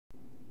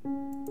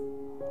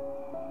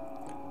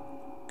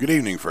Good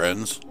evening,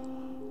 friends.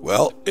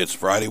 Well, it's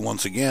Friday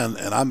once again,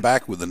 and I'm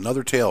back with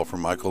another tale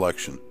from my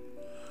collection.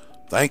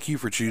 Thank you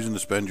for choosing to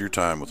spend your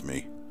time with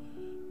me.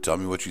 Tell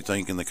me what you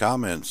think in the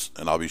comments,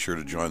 and I'll be sure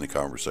to join the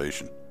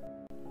conversation.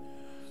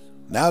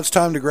 Now it's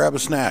time to grab a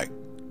snack,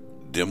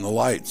 dim the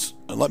lights,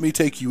 and let me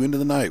take you into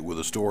the night with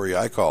a story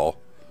I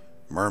call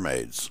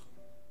Mermaids.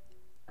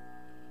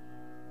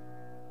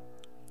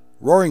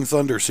 Roaring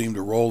thunder seemed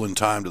to roll in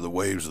time to the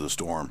waves of the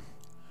storm.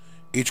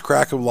 Each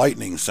crack of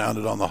lightning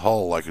sounded on the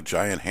hull like a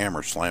giant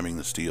hammer slamming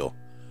the steel.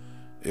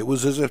 It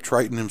was as if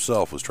Triton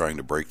himself was trying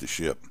to break the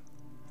ship.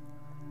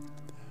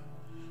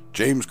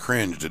 James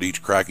cringed at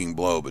each cracking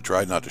blow, but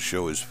tried not to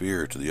show his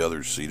fear to the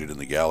others seated in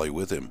the galley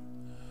with him.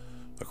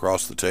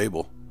 Across the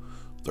table,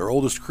 their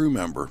oldest crew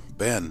member,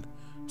 Ben,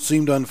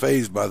 seemed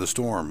unfazed by the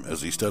storm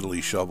as he steadily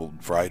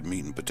shoveled fried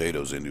meat and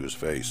potatoes into his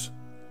face.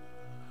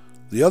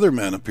 The other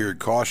men appeared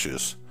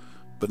cautious,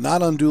 but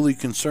not unduly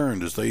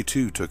concerned as they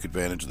too took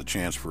advantage of the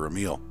chance for a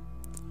meal.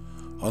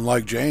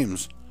 Unlike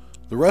James,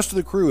 the rest of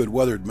the crew had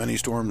weathered many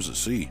storms at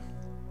sea.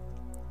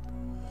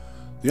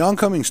 The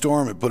oncoming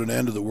storm had put an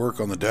end to the work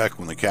on the deck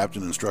when the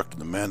captain instructed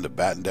the men to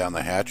batten down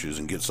the hatches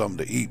and get something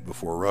to eat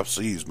before rough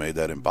seas made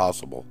that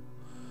impossible.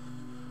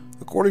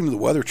 According to the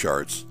weather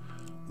charts,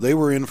 they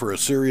were in for a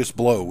serious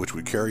blow which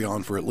would carry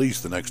on for at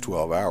least the next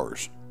 12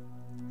 hours.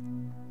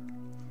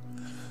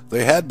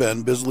 They had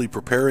been busily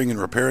preparing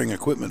and repairing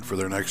equipment for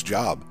their next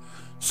job,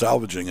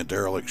 salvaging a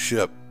derelict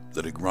ship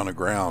that had run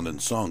aground and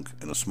sunk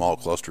in a small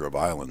cluster of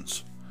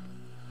islands.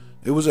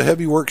 It was a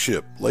heavy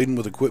workship laden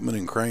with equipment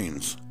and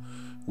cranes,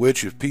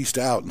 which, if pieced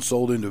out and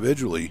sold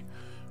individually,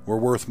 were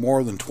worth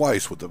more than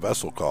twice what the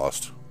vessel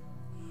cost.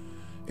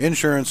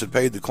 Insurance had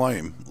paid the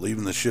claim,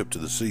 leaving the ship to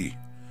the sea.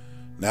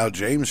 Now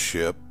James'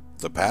 ship,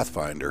 the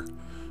Pathfinder,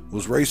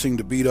 was racing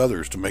to beat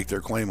others to make their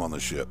claim on the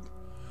ship.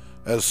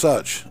 As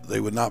such, they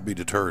would not be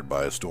deterred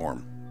by a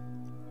storm.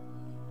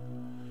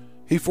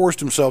 He forced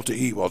himself to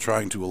eat while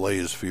trying to allay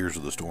his fears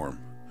of the storm.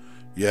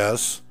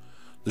 Yes,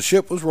 the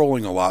ship was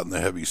rolling a lot in the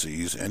heavy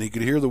seas, and he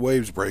could hear the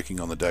waves breaking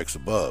on the decks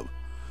above,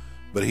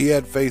 but he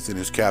had faith in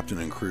his captain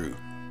and crew.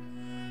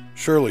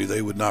 Surely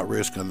they would not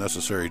risk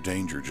unnecessary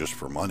danger just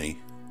for money.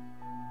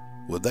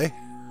 Would they?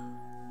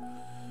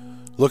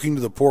 Looking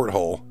to the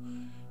porthole,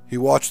 he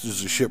watched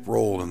as the ship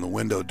rolled and the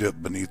window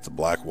dipped beneath the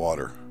black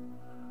water.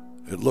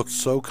 It looked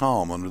so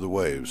calm under the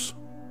waves.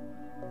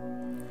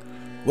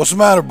 "What's the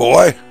matter,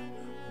 boy?"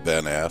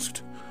 Ben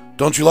asked.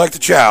 "Don't you like the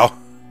chow?"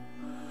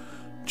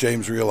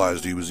 James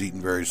realized he was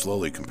eating very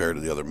slowly compared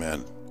to the other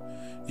men.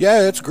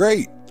 "Yeah, it's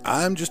great.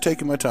 I'm just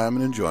taking my time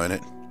and enjoying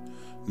it.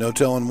 No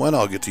telling when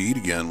I'll get to eat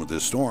again with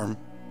this storm."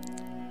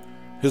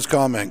 His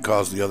comment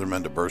caused the other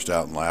men to burst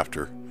out in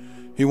laughter.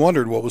 He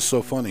wondered what was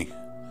so funny.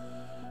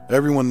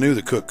 Everyone knew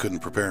the cook couldn't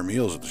prepare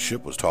meals if the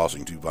ship was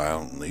tossing too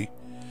violently,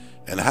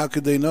 and how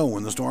could they know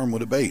when the storm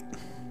would abate?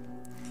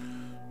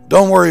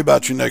 "Don't worry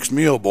about your next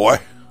meal, boy,"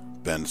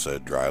 Ben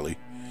said dryly.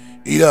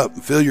 "Eat up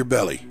and fill your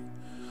belly.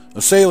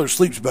 A sailor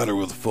sleeps better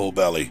with a full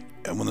belly,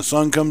 and when the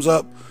sun comes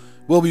up,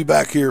 we'll be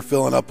back here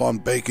filling up on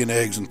bacon,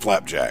 eggs, and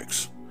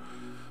flapjacks.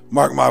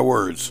 Mark my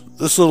words,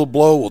 this little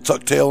blow will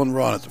tuck tail and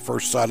run at the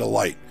first sight of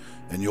light,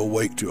 and you'll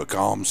wake to a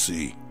calm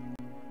sea."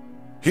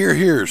 "Hear,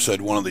 hear,"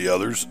 said one of the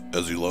others,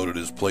 as he loaded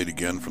his plate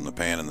again from the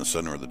pan in the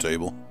center of the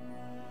table.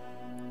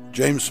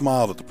 James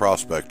smiled at the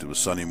prospect of a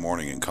sunny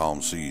morning and calm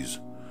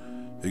seas.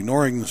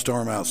 Ignoring the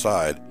storm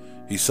outside,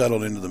 he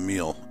settled into the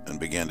meal and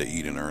began to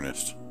eat in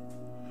earnest.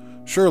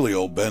 Surely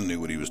old Ben knew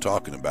what he was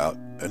talking about,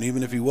 and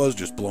even if he was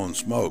just blowing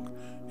smoke,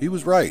 he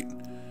was right.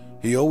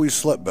 He always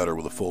slept better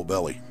with a full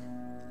belly.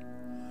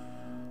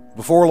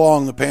 Before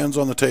long, the pans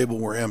on the table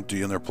were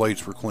empty and their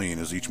plates were clean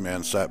as each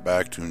man sat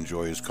back to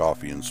enjoy his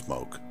coffee and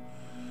smoke.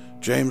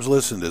 James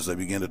listened as they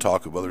began to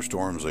talk of other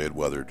storms they had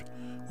weathered,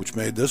 which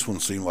made this one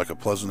seem like a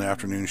pleasant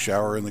afternoon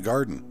shower in the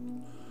garden.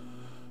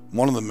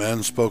 One of the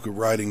men spoke of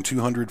riding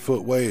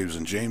 200-foot waves,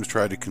 and James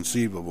tried to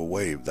conceive of a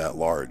wave that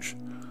large.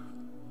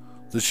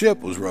 The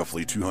ship was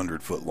roughly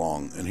 200 foot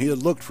long, and he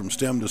had looked from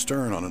stem to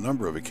stern on a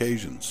number of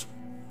occasions.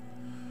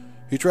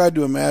 He tried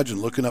to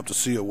imagine looking up to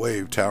see a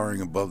wave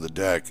towering above the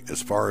deck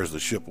as far as the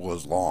ship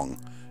was long,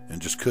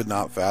 and just could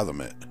not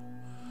fathom it.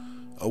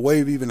 A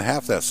wave even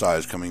half that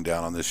size coming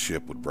down on this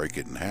ship would break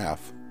it in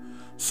half,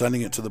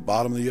 sending it to the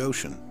bottom of the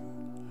ocean.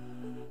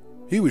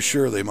 He was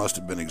sure they must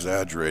have been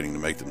exaggerating to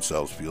make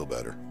themselves feel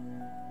better.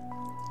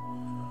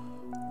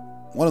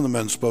 One of the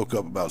men spoke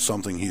up about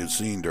something he had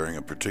seen during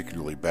a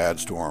particularly bad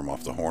storm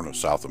off the Horn of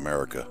South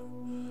America.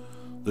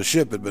 The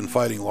ship had been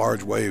fighting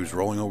large waves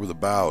rolling over the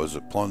bow as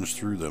it plunged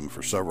through them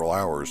for several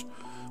hours,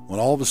 when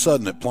all of a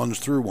sudden it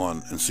plunged through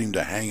one and seemed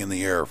to hang in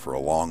the air for a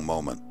long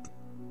moment.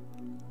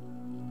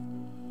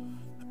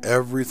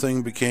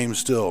 Everything became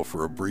still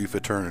for a brief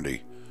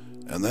eternity,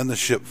 and then the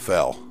ship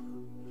fell.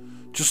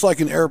 Just like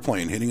an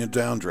airplane hitting a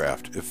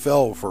downdraft, it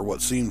fell for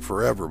what seemed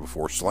forever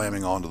before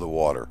slamming onto the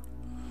water.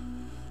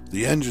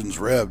 The engines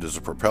revved as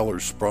the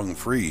propellers sprung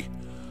free,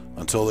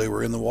 until they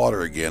were in the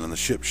water again and the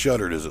ship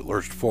shuddered as it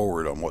lurched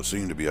forward on what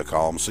seemed to be a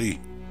calm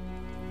sea.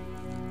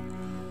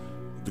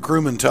 The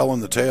crewman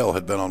telling the tale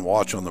had been on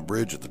watch on the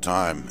bridge at the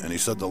time, and he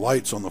said the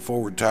lights on the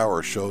forward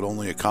tower showed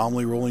only a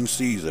calmly rolling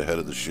seas ahead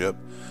of the ship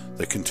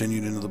that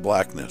continued into the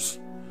blackness.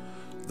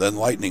 Then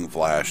lightning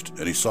flashed,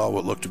 and he saw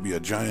what looked to be a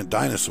giant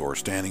dinosaur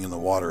standing in the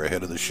water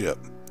ahead of the ship.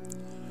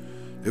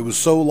 It was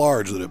so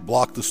large that it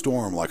blocked the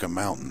storm like a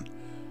mountain,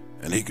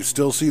 and he could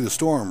still see the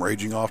storm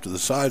raging off to the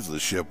sides of the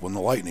ship when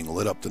the lightning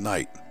lit up the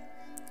night.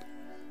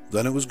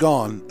 Then it was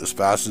gone as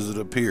fast as it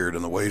appeared,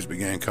 and the waves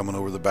began coming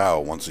over the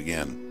bow once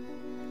again.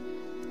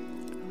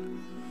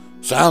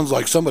 "Sounds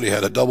like somebody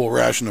had a double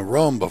ration of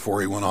rum before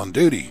he went on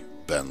duty,"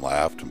 Ben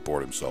laughed and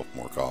poured himself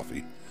more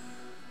coffee.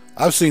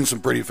 "I've seen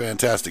some pretty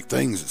fantastic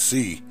things at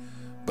sea,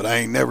 but I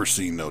ain't never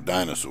seen no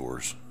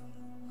dinosaurs."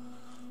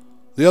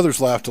 The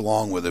others laughed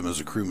along with him as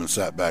the crewman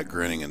sat back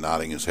grinning and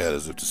nodding his head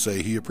as if to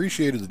say he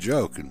appreciated the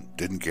joke and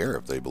didn't care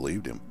if they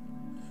believed him.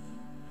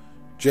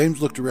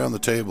 James looked around the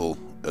table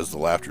as the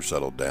laughter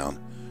settled down,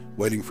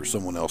 waiting for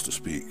someone else to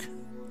speak.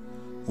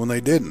 When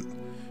they didn't,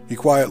 he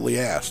quietly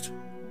asked,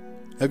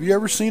 "Have you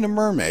ever seen a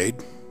mermaid?"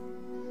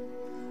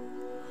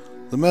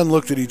 The men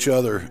looked at each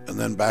other and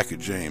then back at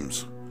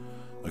James.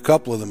 A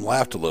couple of them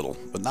laughed a little,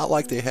 but not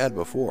like they had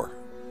before.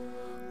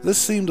 This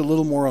seemed a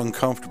little more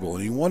uncomfortable,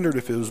 and he wondered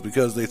if it was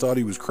because they thought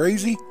he was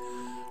crazy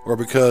or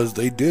because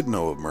they did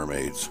know of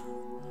mermaids.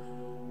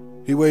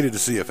 He waited to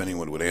see if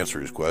anyone would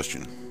answer his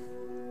question.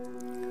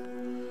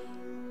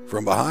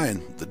 From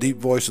behind, the deep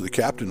voice of the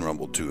captain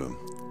rumbled to him.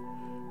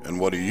 "And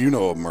what do you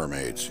know of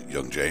mermaids,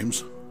 young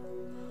James?"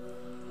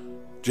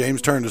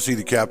 James turned to see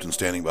the captain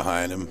standing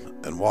behind him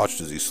and watched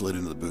as he slid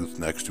into the booth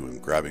next to him,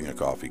 grabbing a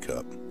coffee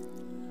cup.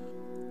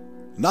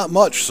 "Not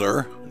much,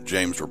 sir,"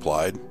 James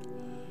replied.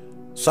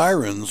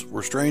 Sirens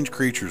were strange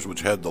creatures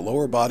which had the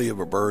lower body of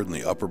a bird and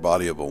the upper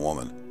body of a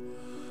woman.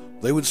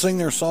 They would sing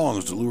their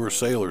songs to lure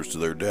sailors to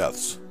their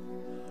deaths.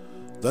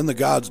 Then the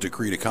gods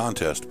decreed a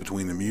contest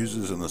between the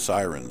muses and the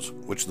sirens,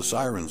 which the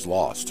sirens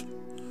lost.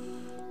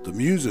 The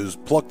muses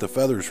plucked the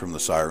feathers from the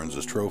sirens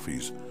as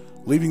trophies,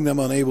 leaving them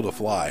unable to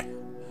fly.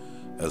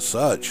 As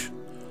such,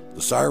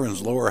 the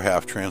sirens' lower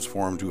half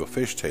transformed to a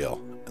fishtail,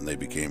 and they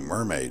became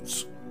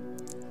mermaids.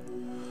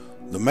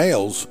 The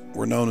males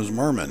were known as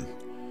mermen,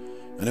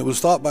 and it was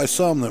thought by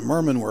some that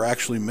mermen were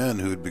actually men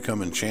who had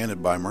become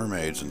enchanted by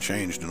mermaids and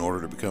changed in order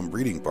to become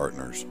breeding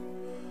partners.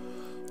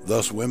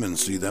 Thus women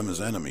see them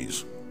as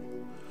enemies.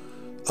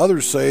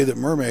 Others say that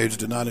mermaids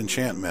did not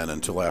enchant men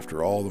until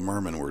after all the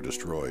mermen were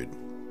destroyed.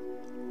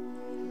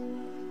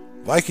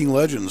 Viking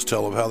legends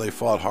tell of how they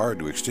fought hard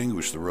to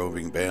extinguish the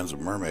roving bands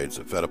of mermaids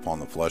that fed upon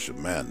the flesh of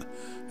men,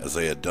 as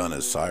they had done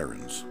as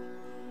sirens.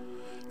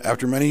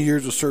 After many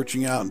years of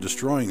searching out and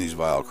destroying these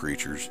vile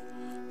creatures,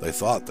 they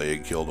thought they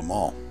had killed them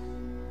all.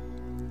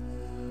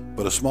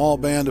 But a small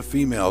band of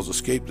females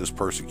escaped this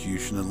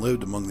persecution and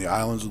lived among the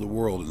islands of the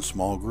world in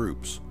small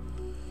groups.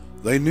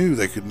 They knew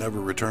they could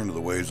never return to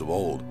the ways of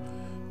old,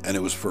 and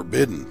it was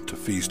forbidden to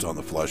feast on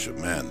the flesh of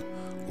men,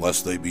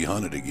 lest they be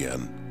hunted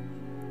again.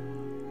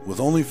 With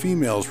only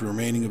females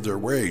remaining of their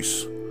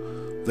race,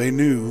 they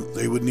knew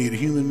they would need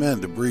human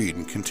men to breed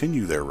and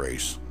continue their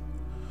race.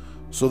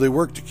 So they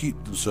worked to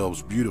keep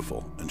themselves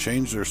beautiful and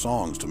changed their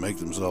songs to make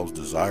themselves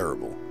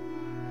desirable.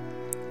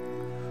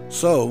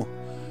 So,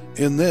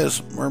 in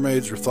this,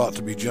 mermaids are thought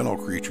to be gentle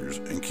creatures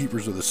and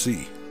keepers of the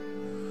sea,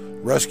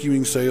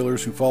 rescuing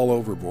sailors who fall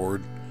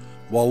overboard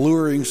while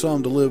luring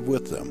some to live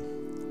with them.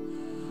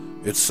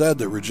 It's said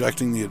that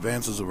rejecting the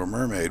advances of a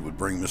mermaid would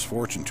bring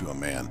misfortune to a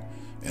man,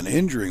 and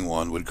injuring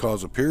one would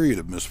cause a period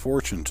of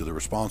misfortune to the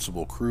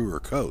responsible crew or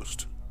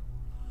coast.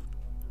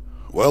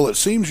 "Well, it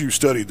seems you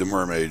studied the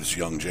mermaids,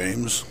 young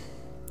James,"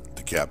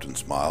 the captain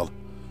smiled.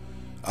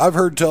 "I've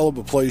heard tell of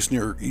a place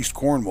near East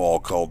Cornwall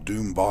called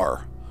Doom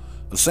Bar,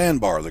 a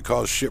sandbar that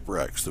caused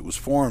shipwrecks that was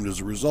formed as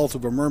a result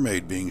of a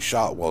mermaid being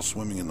shot while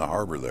swimming in the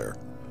harbor there.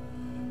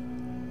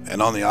 And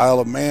on the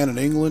Isle of Man in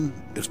England,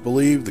 it's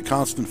believed the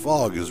constant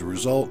fog is a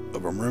result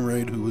of a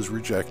mermaid who was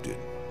rejected."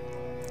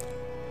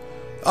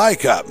 "Aye,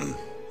 Captain,"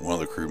 one of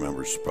the crew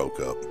members spoke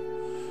up.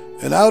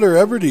 "In Outer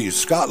Hebrides,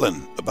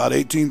 Scotland, about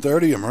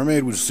 1830, a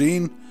mermaid was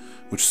seen,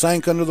 which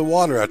sank under the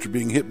water after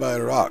being hit by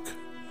a rock.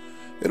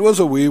 It was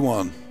a wee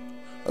one,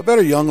 a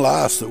very young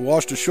lass that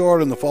washed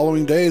ashore in the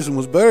following days and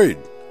was buried."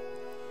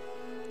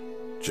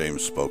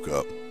 James spoke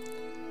up.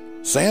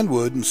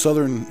 "Sandwood in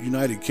southern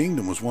United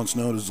Kingdom was once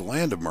known as the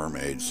land of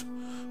mermaids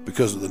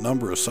because of the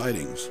number of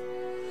sightings.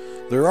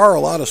 There are a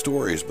lot of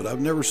stories, but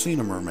I've never seen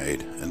a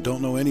mermaid and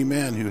don't know any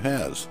man who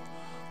has.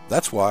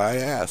 That's why I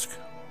ask."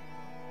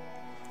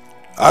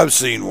 "I've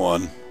seen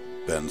one,"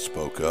 Ben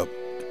spoke up.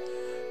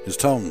 His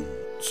tone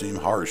seemed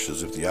harsh,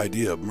 as if the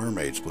idea of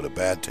mermaids put a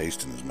bad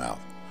taste in his mouth.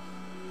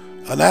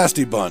 "A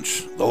nasty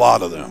bunch, the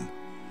lot of them.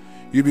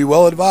 You'd be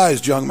well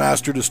advised, young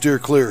master, to steer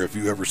clear if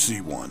you ever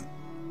see one."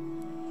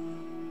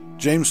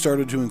 James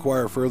started to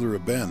inquire further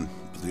of Ben,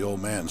 but the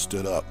old man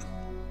stood up.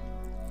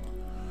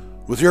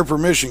 "With your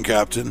permission,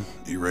 Captain,"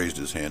 he raised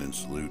his hand in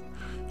salute,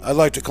 "I'd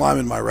like to climb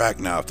in my rack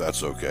now, if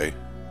that's okay."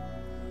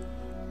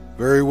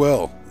 "Very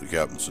well," the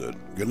captain said.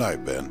 "Good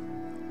night, Ben."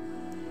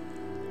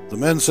 The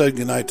men said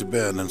goodnight to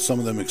Ben, and some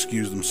of them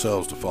excused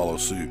themselves to follow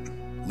suit,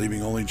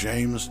 leaving only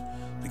James,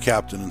 the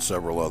captain, and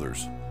several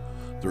others.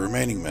 The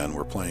remaining men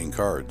were playing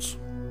cards.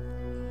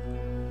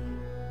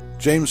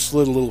 James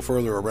slid a little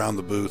further around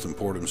the booth and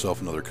poured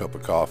himself another cup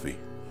of coffee.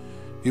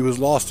 He was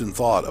lost in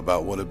thought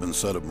about what had been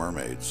said of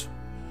mermaids.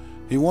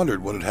 He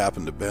wondered what had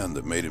happened to Ben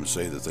that made him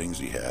say the things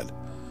he had,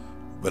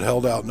 but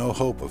held out no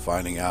hope of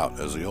finding out,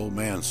 as the old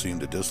man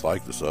seemed to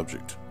dislike the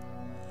subject.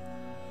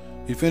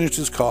 He finished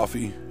his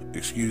coffee,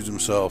 excused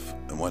himself,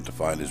 and went to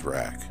find his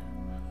rack.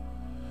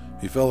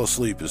 He fell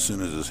asleep as soon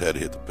as his head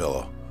hit the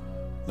pillow,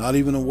 not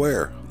even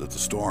aware that the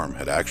storm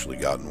had actually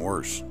gotten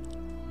worse.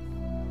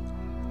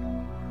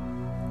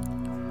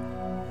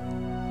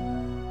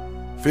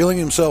 Feeling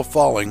himself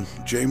falling,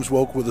 James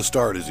woke with a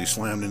start as he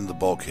slammed into the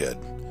bulkhead.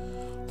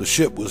 The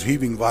ship was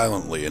heaving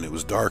violently, and it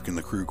was dark in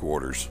the crew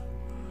quarters.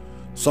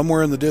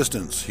 Somewhere in the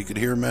distance, he could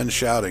hear men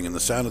shouting and the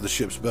sound of the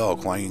ship's bell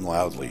clanging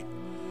loudly.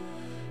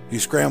 He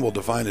scrambled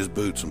to find his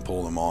boots and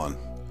pull them on.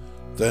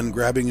 Then,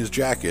 grabbing his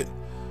jacket,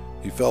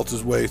 he felt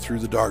his way through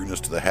the darkness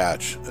to the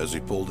hatch as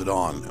he pulled it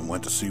on and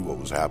went to see what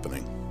was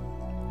happening.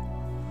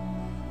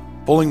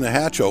 Pulling the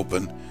hatch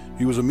open,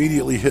 he was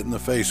immediately hit in the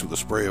face with a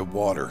spray of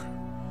water.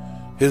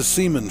 His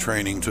seaman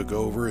training took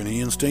over, and he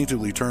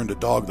instinctively turned to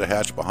dog the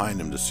hatch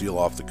behind him to seal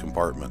off the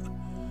compartment.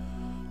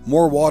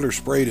 More water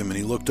sprayed him, and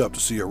he looked up to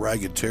see a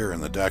ragged tear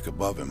in the deck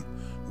above him,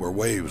 where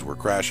waves were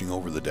crashing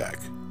over the deck.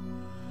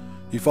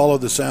 He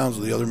followed the sounds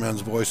of the other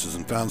men's voices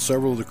and found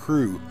several of the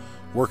crew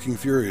working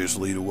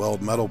furiously to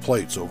weld metal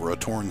plates over a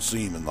torn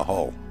seam in the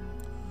hull.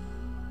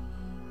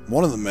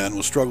 One of the men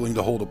was struggling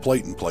to hold a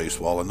plate in place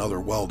while another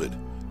welded,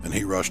 and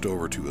he rushed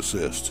over to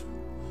assist.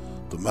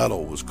 The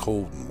metal was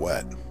cold and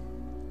wet.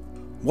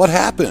 "What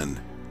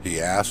happened?"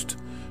 he asked,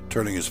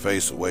 turning his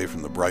face away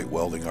from the bright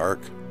welding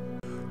arc.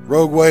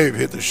 "Rogue wave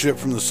hit the ship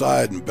from the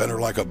side and bent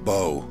her like a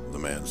bow," the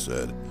man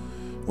said.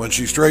 "When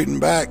she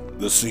straightened back,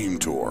 the seam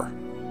tore."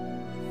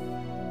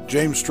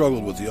 James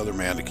struggled with the other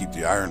man to keep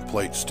the iron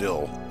plate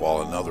still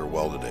while another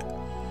welded it.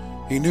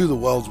 He knew the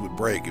welds would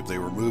break if they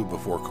were moved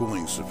before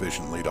cooling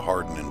sufficiently to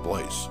harden in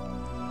place.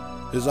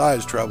 His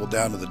eyes traveled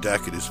down to the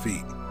deck at his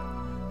feet.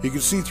 He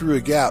could see through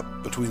a gap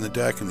between the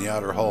deck and the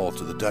outer hull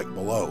to the deck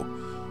below,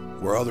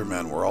 where other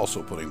men were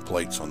also putting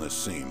plates on this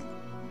seam.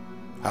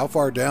 How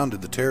far down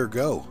did the tear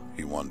go,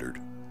 he wondered.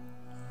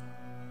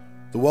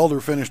 The welder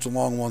finished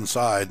along one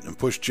side and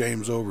pushed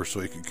James over so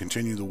he could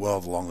continue the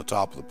weld along the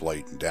top of the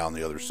plate and down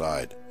the other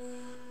side.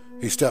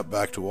 He stepped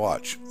back to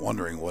watch,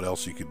 wondering what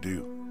else he could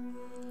do.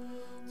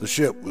 The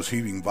ship was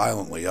heaving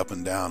violently up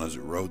and down as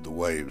it rode the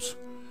waves.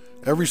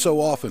 Every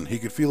so often, he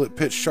could feel it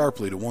pitch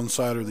sharply to one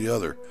side or the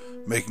other,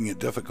 making it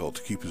difficult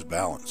to keep his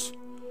balance.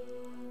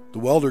 The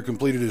welder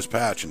completed his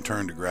patch and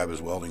turned to grab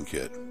his welding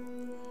kit.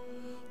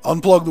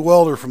 "Unplug the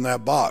welder from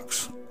that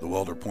box," the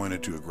welder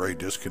pointed to a gray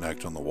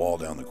disconnect on the wall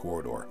down the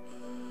corridor.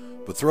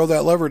 "But throw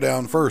that lever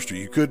down first or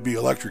you could be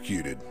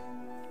electrocuted."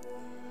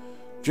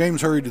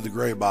 James hurried to the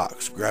gray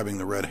box, grabbing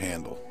the red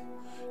handle.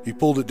 He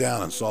pulled it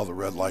down and saw the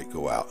red light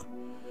go out.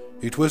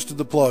 He twisted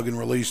the plug and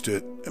released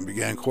it, and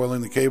began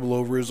coiling the cable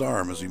over his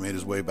arm as he made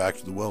his way back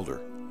to the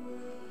welder.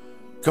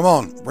 "Come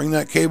on, bring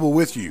that cable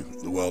with you,"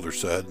 the welder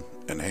said,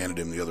 and handed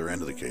him the other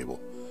end of the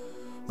cable.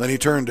 Then he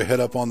turned to head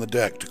up on the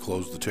deck to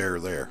close the tear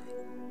there.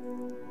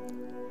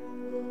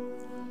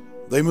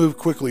 They moved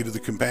quickly to the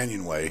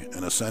companionway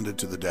and ascended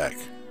to the deck.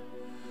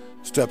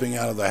 Stepping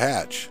out of the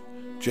hatch,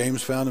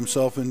 James found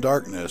himself in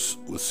darkness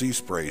with sea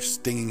spray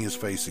stinging his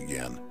face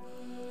again.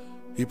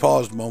 He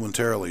paused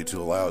momentarily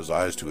to allow his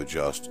eyes to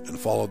adjust and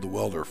followed the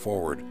welder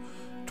forward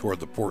toward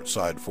the port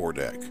side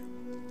foredeck.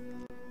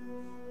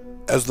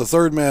 As the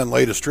third man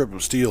laid a strip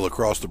of steel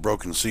across the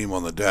broken seam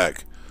on the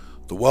deck,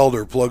 the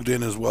welder plugged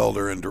in his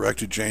welder and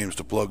directed James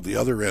to plug the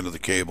other end of the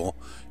cable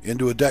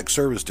into a deck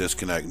service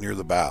disconnect near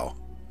the bow.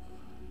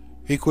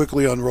 He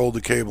quickly unrolled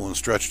the cable and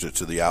stretched it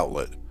to the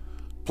outlet.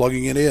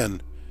 Plugging it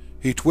in,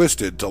 he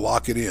twisted to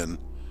lock it in,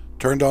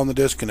 turned on the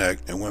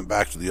disconnect, and went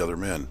back to the other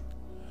men.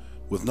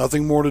 With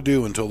nothing more to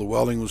do until the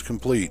welding was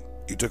complete,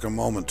 he took a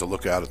moment to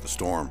look out at the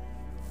storm.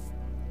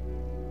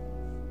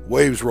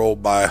 Waves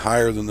rolled by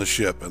higher than the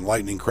ship, and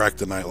lightning cracked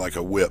the night like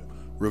a whip,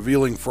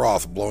 revealing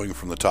froth blowing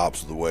from the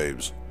tops of the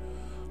waves.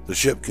 The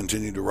ship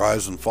continued to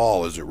rise and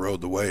fall as it rode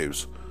the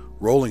waves,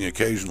 rolling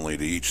occasionally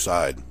to each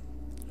side.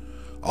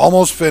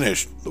 "Almost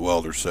finished," the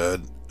welder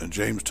said, and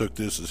James took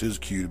this as his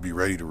cue to be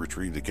ready to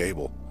retrieve the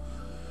cable.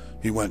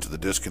 He went to the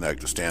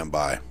disconnect to stand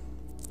by.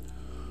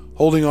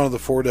 Holding onto the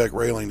foredeck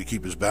railing to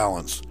keep his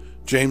balance,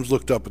 James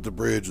looked up at the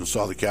bridge and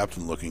saw the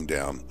captain looking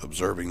down,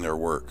 observing their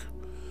work.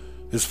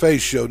 His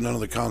face showed none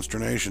of the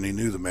consternation he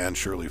knew the man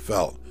surely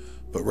felt,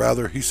 but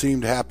rather he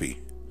seemed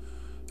happy,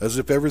 as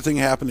if everything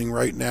happening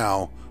right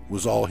now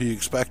was all he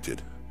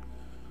expected.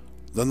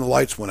 Then the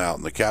lights went out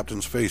and the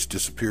captain's face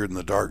disappeared in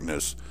the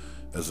darkness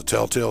as the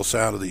telltale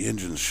sound of the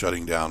engines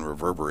shutting down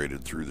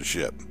reverberated through the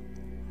ship.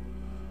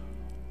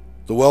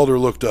 The welder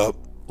looked up,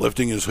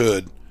 lifting his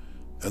hood,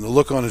 and the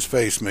look on his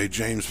face made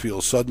James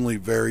feel suddenly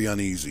very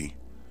uneasy.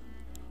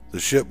 The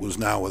ship was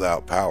now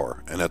without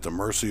power and at the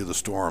mercy of the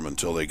storm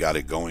until they got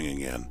it going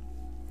again.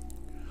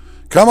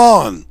 "Come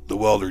on!" the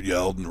welder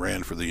yelled and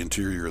ran for the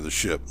interior of the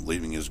ship,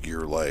 leaving his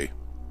gear lay.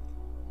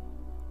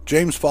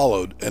 James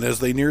followed, and as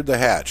they neared the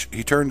hatch,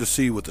 he turned to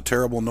see what the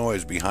terrible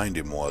noise behind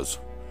him was.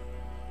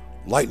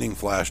 Lightning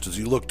flashed as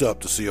he looked up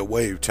to see a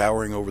wave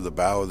towering over the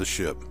bow of the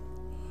ship.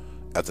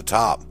 At the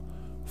top,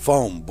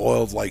 foam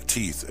boiled like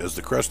teeth as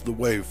the crest of the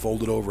wave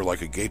folded over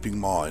like a gaping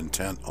maw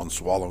intent on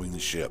swallowing the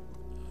ship.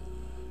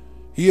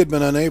 He had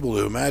been unable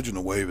to imagine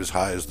a wave as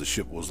high as the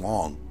ship was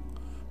long,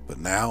 but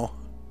now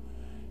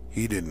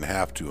he didn't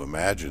have to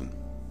imagine.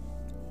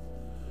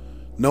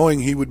 Knowing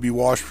he would be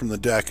washed from the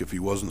deck if he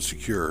wasn't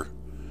secure,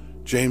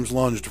 James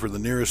lunged for the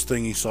nearest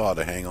thing he saw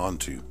to hang on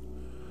to.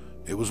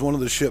 It was one of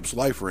the ship's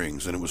life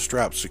rings, and it was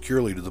strapped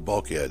securely to the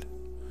bulkhead.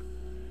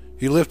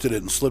 He lifted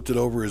it and slipped it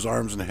over his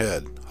arms and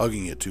head,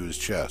 hugging it to his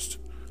chest.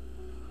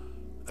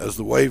 As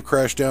the wave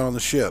crashed down on the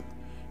ship,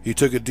 he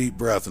took a deep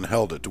breath and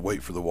held it to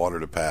wait for the water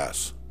to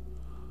pass.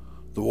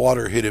 The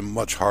water hit him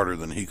much harder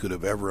than he could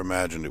have ever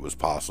imagined it was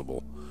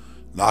possible,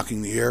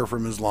 knocking the air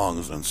from his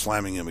lungs and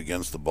slamming him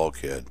against the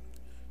bulkhead.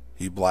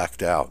 He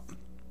blacked out.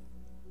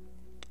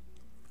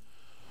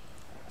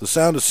 The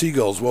sound of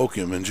seagulls woke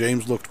him, and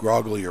James looked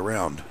groggily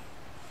around.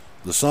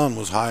 The sun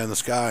was high in the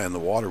sky, and the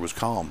water was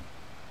calm.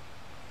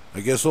 "I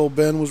guess old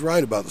Ben was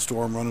right about the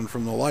storm running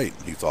from the light,"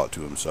 he thought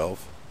to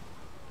himself.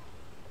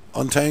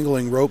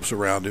 Untangling ropes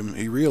around him,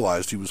 he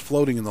realized he was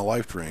floating in the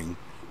life ring,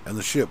 and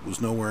the ship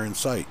was nowhere in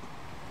sight.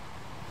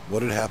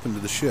 What had happened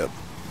to the ship?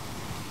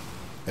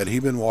 Had he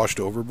been washed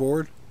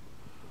overboard?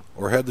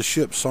 Or had the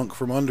ship sunk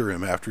from under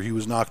him after he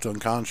was knocked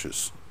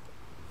unconscious?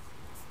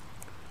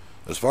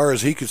 As far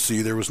as he could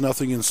see, there was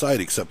nothing in sight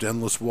except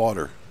endless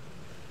water.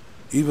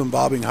 Even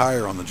bobbing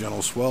higher on the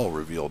gentle swell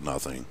revealed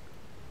nothing.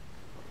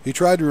 He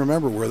tried to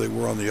remember where they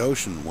were on the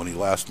ocean when he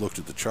last looked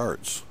at the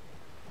charts.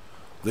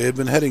 They had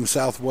been heading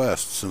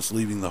southwest since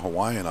leaving the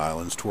Hawaiian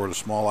Islands toward a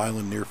small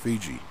island near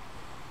Fiji.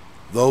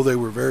 Though they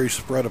were very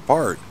spread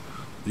apart,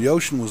 the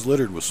ocean was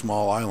littered with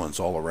small islands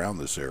all around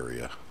this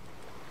area.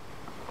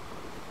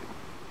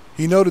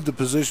 He noted the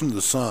position of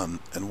the sun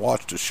and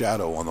watched a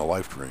shadow on the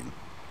life ring.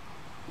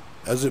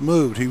 As it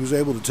moved, he was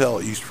able to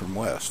tell east from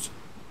west.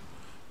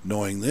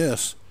 Knowing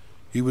this,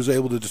 he was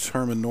able to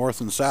determine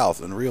north and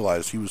south and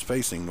realized he was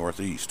facing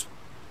northeast.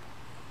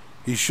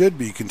 He should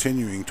be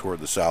continuing toward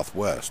the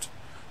southwest,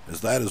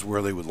 as that is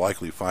where they would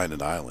likely find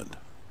an island.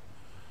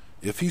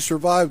 If he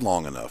survived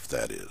long enough,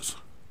 that is.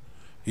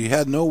 He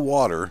had no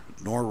water,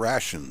 nor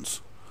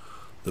rations.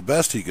 The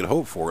best he could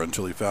hope for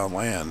until he found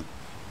land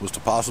was to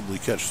possibly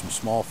catch some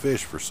small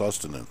fish for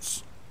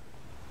sustenance.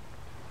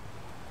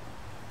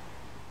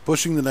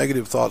 Pushing the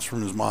negative thoughts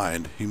from his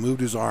mind, he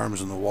moved his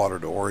arms in the water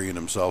to orient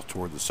himself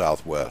toward the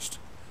southwest.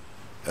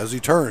 As he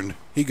turned,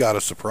 he got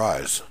a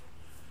surprise.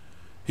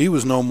 He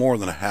was no more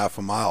than half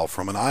a mile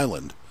from an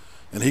island,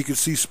 and he could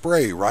see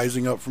spray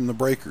rising up from the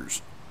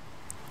breakers.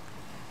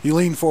 He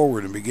leaned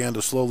forward and began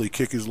to slowly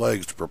kick his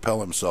legs to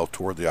propel himself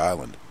toward the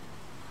island.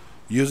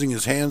 Using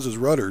his hands as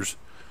rudders,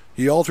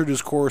 he altered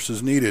his course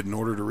as needed in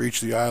order to reach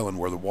the island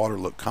where the water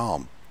looked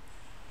calm.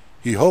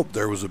 He hoped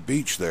there was a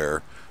beach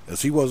there,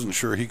 as he wasn't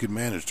sure he could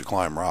manage to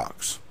climb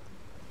rocks.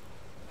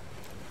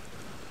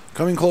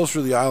 Coming closer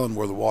to the island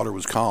where the water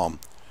was calm,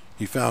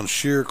 he found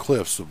sheer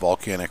cliffs of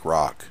volcanic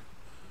rock.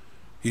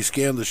 He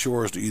scanned the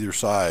shores to either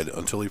side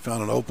until he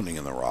found an opening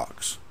in the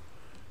rocks.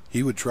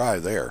 He would try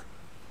there.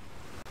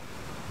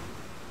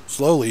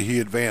 Slowly he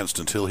advanced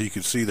until he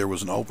could see there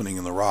was an opening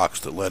in the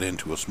rocks that led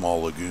into a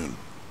small lagoon.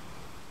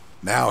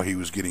 Now he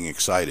was getting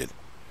excited.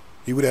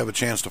 He would have a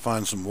chance to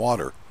find some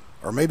water,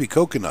 or maybe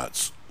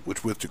coconuts,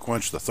 which were to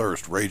quench the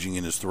thirst raging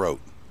in his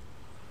throat.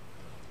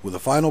 With a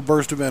final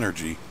burst of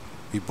energy,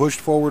 he pushed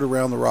forward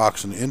around the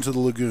rocks and into the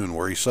lagoon,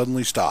 where he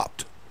suddenly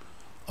stopped,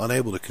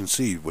 unable to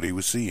conceive what he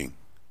was seeing.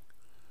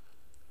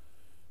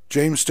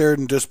 James stared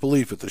in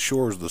disbelief at the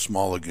shores of the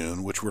small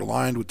lagoon, which were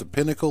lined with the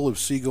pinnacle of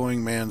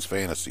seagoing man's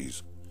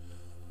fantasies.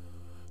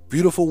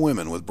 Beautiful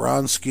women with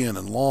bronze skin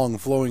and long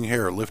flowing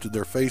hair lifted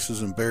their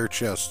faces and bare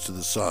chests to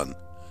the sun.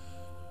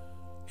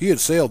 He had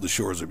sailed the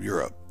shores of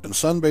Europe, and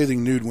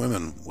sunbathing nude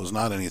women was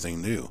not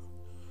anything new.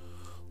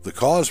 The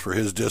cause for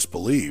his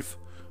disbelief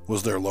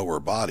was their lower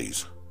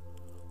bodies.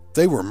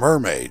 They were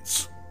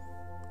mermaids.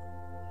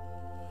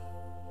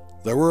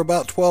 There were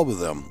about 12 of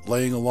them,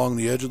 laying along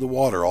the edge of the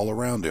water all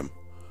around him.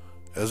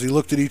 As he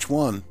looked at each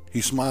one,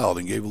 he smiled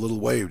and gave a little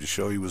wave to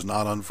show he was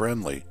not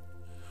unfriendly.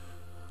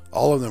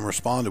 All of them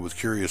responded with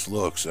curious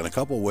looks, and a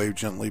couple waved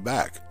gently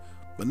back,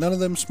 but none of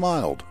them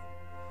smiled.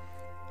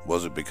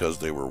 Was it because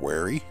they were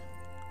wary?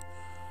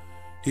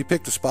 He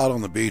picked a spot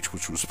on the beach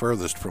which was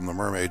furthest from the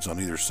mermaids on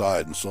either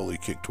side and slowly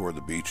kicked toward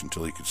the beach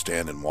until he could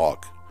stand and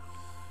walk.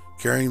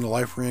 Carrying the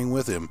life ring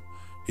with him,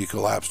 he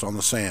collapsed on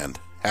the sand,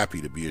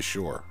 happy to be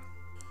ashore.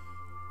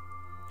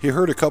 He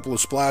heard a couple of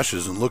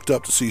splashes and looked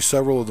up to see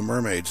several of the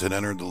mermaids had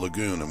entered the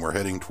lagoon and were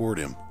heading toward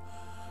him.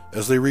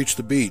 As they reached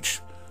the beach,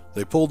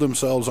 they pulled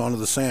themselves onto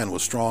the sand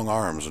with strong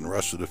arms and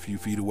rested a few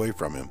feet away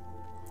from him.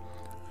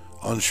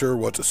 Unsure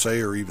what to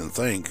say or even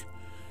think,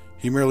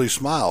 He merely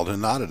smiled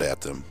and nodded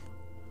at them.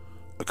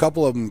 A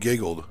couple of them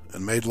giggled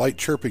and made light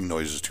chirping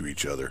noises to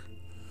each other.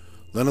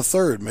 Then a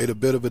third made a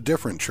bit of a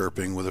different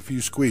chirping with a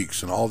few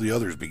squeaks, and all the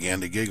others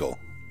began to giggle.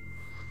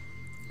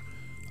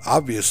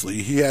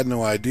 Obviously, he had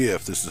no idea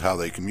if this is how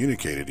they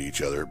communicated to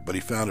each other, but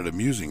he found it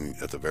amusing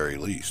at the very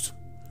least.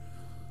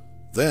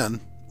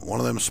 Then, one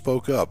of them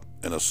spoke up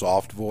in a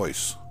soft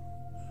voice.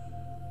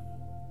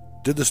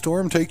 "Did the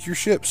storm take your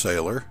ship,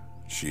 sailor?"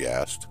 she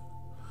asked.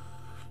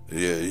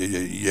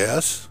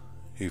 Yes,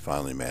 he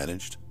finally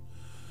managed.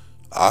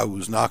 "I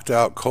was knocked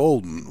out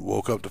cold and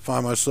woke up to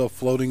find myself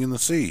floating in the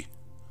sea."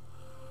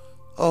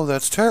 "Oh,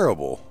 that's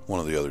terrible," one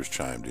of the others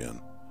chimed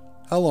in.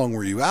 "How long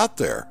were you out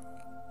there?"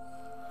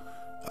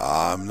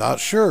 "I'm not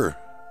sure."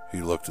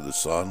 He looked at the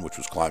sun, which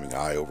was climbing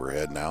high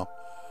overhead now.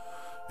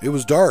 "It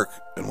was dark,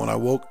 and when I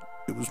woke,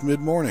 it was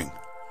mid-morning.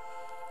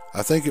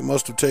 I think it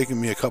must have taken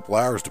me a couple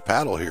hours to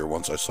paddle here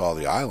once I saw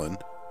the island."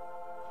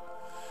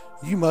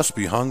 "You must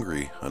be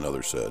hungry,"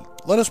 another said.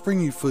 "Let us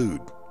bring you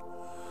food."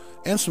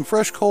 "And some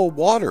fresh cold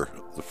water,"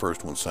 the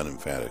first one said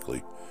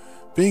emphatically.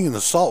 "Being in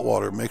the salt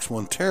water makes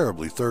one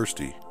terribly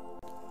thirsty."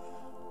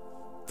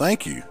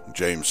 "Thank you,"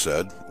 James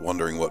said,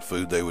 wondering what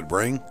food they would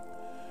bring.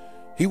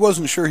 He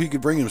wasn't sure he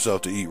could bring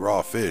himself to eat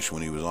raw fish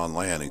when he was on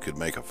land and could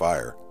make a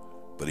fire,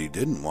 but he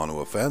didn't want to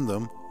offend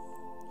them.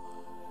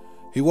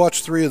 He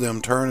watched 3 of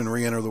them turn and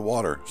re-enter the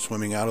water,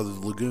 swimming out of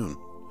the lagoon.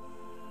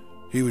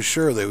 He was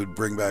sure they would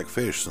bring back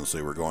fish since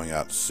they were going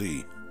out to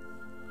sea.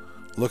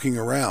 Looking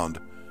around,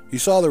 he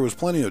saw there was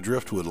plenty of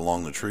driftwood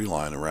along the tree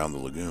line around the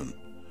lagoon.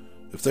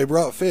 If they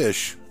brought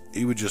fish,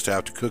 he would just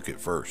have to cook it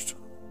first.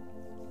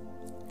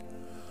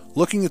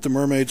 Looking at the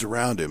mermaids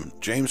around him,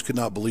 James could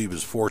not believe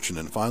his fortune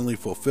in finally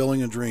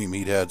fulfilling a dream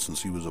he'd had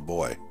since he was a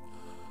boy.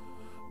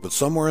 But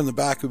somewhere in the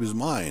back of his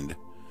mind,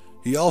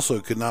 he also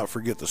could not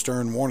forget the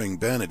stern warning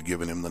Ben had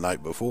given him the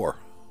night before.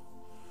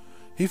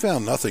 He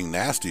found nothing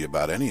nasty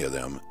about any of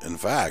them. In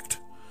fact,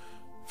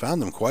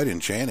 found them quite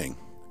enchanting.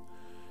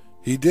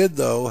 He did,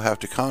 though, have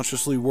to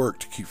consciously work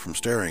to keep from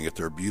staring at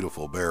their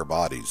beautiful bare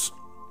bodies.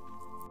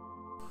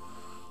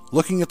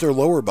 Looking at their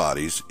lower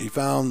bodies, he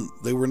found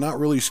they were not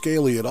really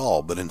scaly at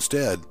all, but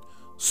instead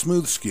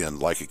smooth-skinned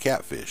like a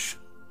catfish.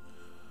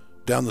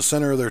 Down the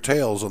center of their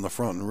tails on the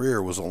front and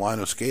rear was a line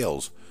of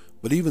scales,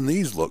 but even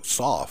these looked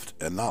soft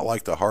and not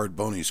like the hard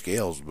bony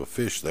scales of a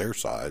fish their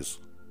size.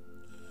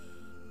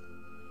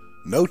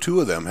 No 2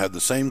 of them had the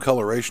same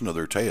coloration of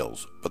their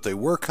tails, but they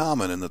were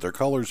common in that their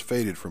colors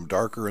faded from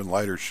darker and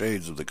lighter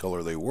shades of the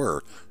color they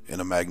were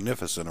in a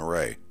magnificent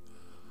array.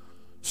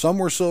 Some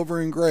were silver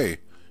and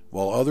gray,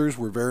 while others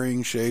were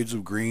varying shades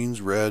of greens,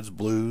 reds,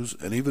 blues,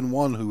 and even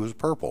one who was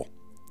purple.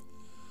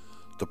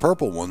 The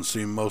purple one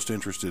seemed most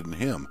interested in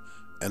him,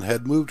 and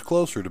had moved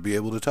closer to be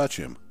able to touch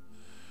him.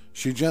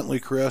 She gently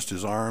caressed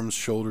his arms,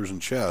 shoulders,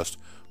 and chest,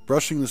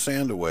 brushing the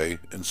sand away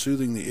and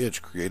soothing the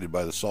itch created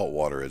by the salt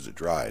water as it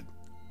dried.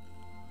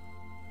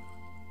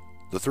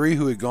 The 3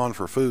 who had gone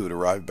for food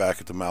arrived back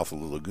at the mouth of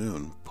the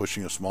lagoon,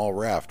 pushing a small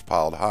raft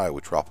piled high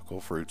with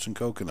tropical fruits and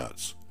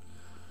coconuts.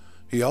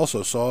 He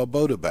also saw a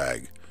Boda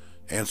bag,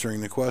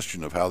 answering the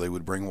question of how they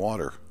would bring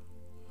water.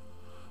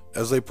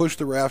 As they pushed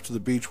the raft to the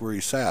beach where he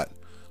sat,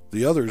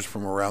 the others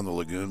from around the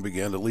lagoon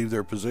began to leave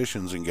their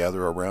positions and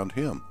gather around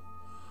him.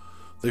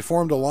 They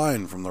formed a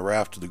line from the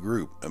raft to the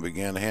group and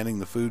began handing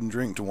the food and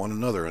drink to one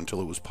another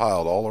until it was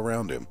piled all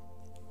around him.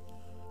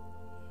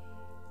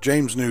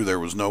 James knew there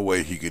was no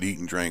way he could eat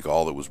and drink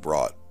all that was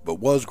brought, but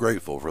was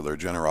grateful for their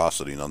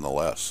generosity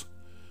nonetheless.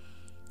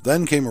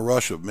 Then came a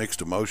rush of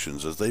mixed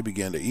emotions as they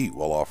began to eat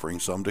while offering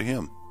some to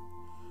him.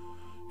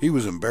 He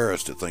was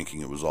embarrassed at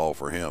thinking it was all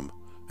for him,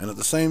 and at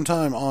the same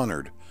time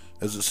honored,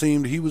 as it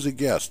seemed he was a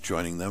guest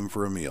joining them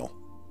for a meal.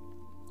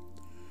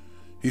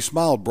 He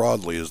smiled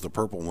broadly as the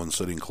purple one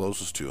sitting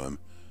closest to him,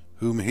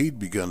 whom he'd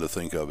begun to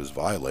think of as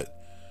Violet,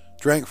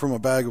 drank from a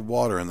bag of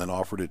water and then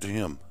offered it to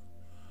him.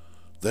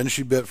 Then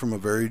she bit from a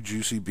very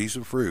juicy piece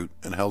of fruit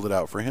and held it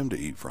out for him to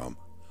eat from.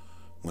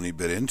 When he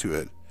bit into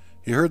it,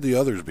 he heard the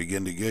others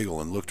begin to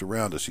giggle and looked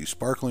around to see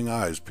sparkling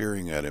eyes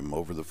peering at him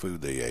over the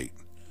food they ate.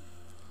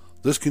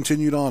 This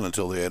continued on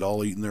until they had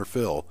all eaten their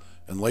fill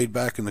and laid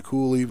back in the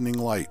cool evening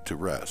light to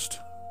rest.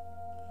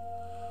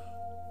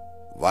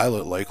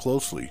 Violet lay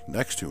closely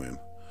next to him,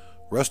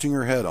 resting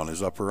her head on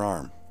his upper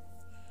arm.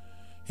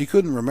 He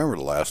couldn't remember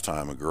the last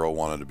time a girl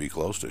wanted to be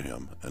close to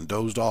him, and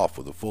dozed off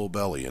with a full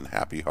belly and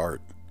happy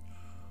heart.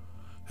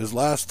 His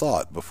last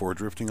thought before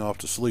drifting off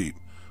to sleep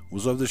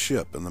was of the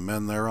ship and the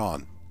men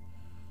thereon.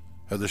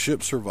 Had the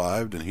ship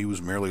survived and he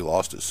was merely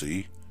lost at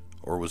sea,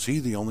 or was he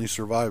the only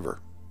survivor?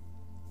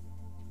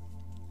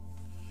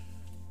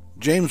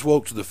 James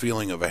woke to the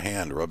feeling of a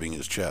hand rubbing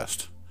his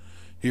chest.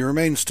 He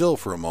remained still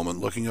for a moment,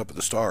 looking up at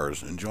the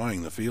stars,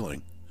 enjoying the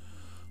feeling.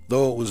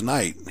 Though it was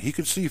night, he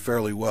could see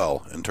fairly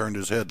well, and turned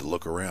his head to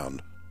look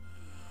around.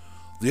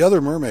 The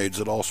other mermaids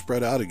had all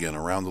spread out again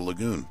around the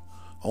lagoon.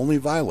 Only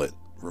Violet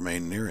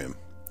remained near him,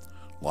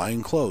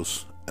 lying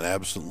close and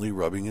absently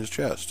rubbing his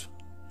chest.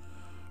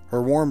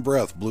 Her warm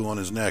breath blew on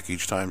his neck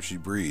each time she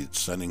breathed,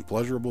 sending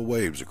pleasurable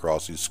waves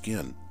across his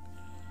skin.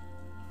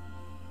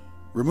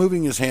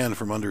 Removing his hand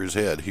from under his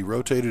head, he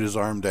rotated his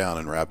arm down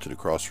and wrapped it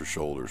across her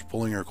shoulders,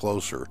 pulling her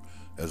closer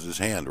as his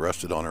hand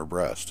rested on her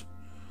breast.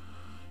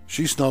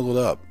 She snuggled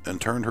up and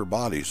turned her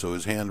body so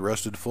his hand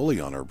rested fully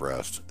on her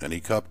breast, and he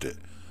cupped it,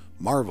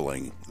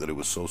 marveling that it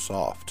was so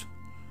soft.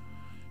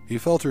 He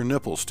felt her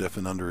nipple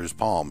stiffen under his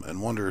palm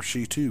and wondered if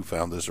she too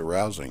found this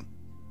arousing.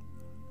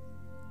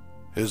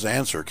 His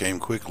answer came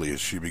quickly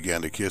as she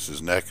began to kiss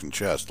his neck and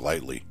chest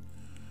lightly.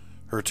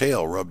 Her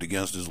tail rubbed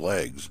against his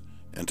legs,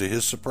 and to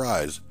his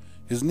surprise,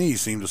 his knee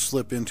seemed to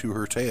slip into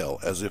her tail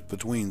as if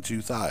between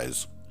two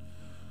thighs.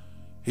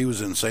 He was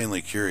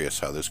insanely curious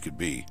how this could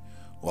be,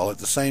 while at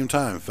the same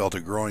time felt a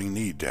growing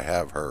need to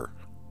have her.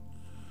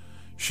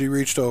 She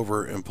reached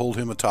over and pulled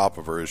him atop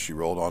of her as she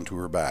rolled onto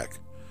her back.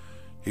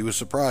 He was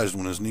surprised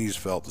when his knees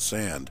felt the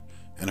sand,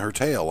 and her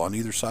tail on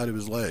either side of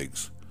his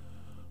legs.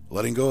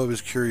 Letting go of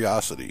his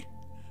curiosity,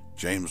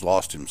 James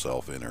lost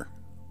himself in her.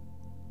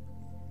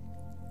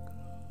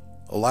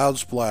 A loud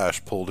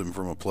splash pulled him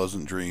from a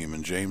pleasant dream,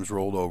 and James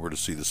rolled over to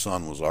see the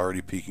sun was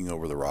already peeking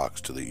over the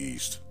rocks to the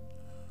east.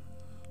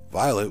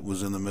 Violet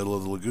was in the middle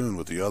of the lagoon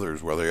with the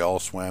others where they all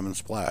swam and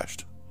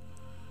splashed.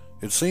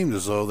 It seemed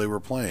as though they were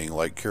playing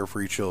like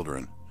carefree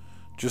children,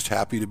 just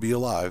happy to be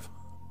alive.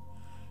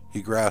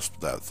 He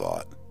grasped that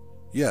thought.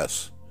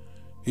 Yes,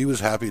 he was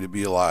happy to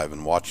be alive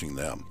and watching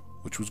them,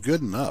 which was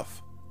good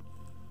enough.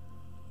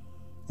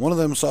 One of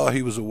them saw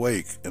he was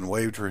awake and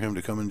waved for him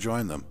to come and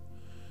join them.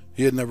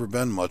 He had never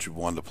been much of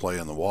one to play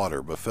in the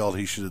water, but felt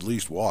he should at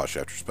least wash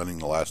after spending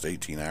the last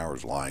 18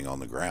 hours lying on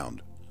the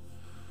ground.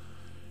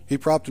 He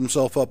propped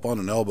himself up on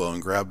an elbow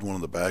and grabbed one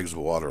of the bags of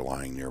water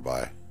lying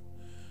nearby.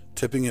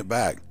 Tipping it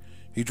back,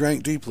 he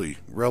drank deeply,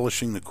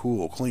 relishing the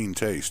cool, clean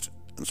taste,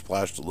 and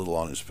splashed a little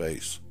on his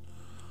face.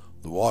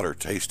 The water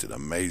tasted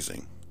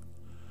amazing.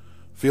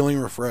 Feeling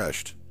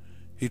refreshed,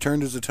 he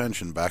turned his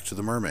attention back to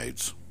the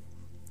mermaids.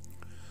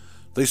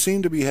 They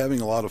seemed to be having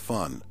a lot of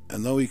fun,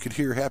 and though he could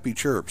hear happy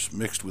chirps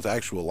mixed with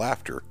actual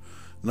laughter,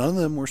 none of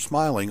them were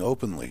smiling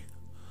openly.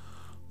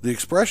 The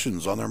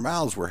expressions on their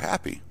mouths were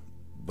happy,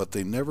 but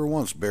they never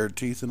once bared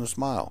teeth in a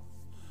smile.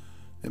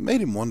 It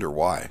made him wonder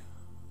why.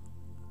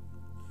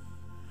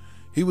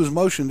 He was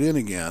motioned in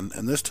again,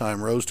 and this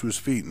time rose to his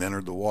feet and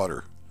entered the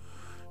water.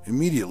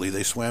 Immediately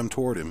they swam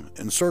toward him,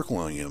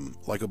 encircling him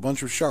like a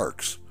bunch of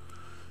sharks.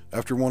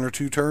 After one or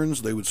two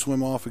turns, they would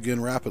swim off again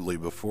rapidly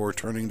before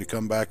turning to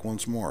come back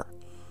once more.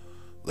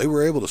 They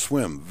were able to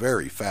swim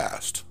very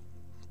fast.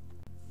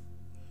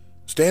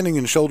 Standing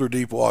in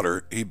shoulder-deep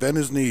water, he bent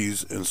his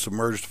knees and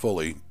submerged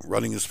fully,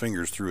 running his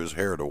fingers through his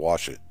hair to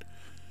wash it.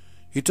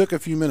 He took a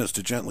few minutes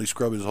to gently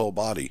scrub his whole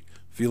body,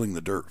 feeling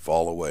the dirt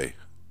fall away.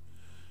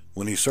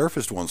 When he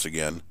surfaced once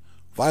again,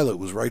 Violet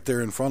was right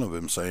there in front of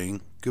him,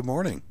 saying, "Good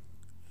morning."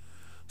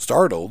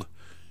 Startled,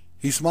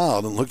 he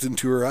smiled and looked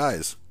into her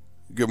eyes.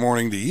 "Good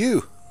morning to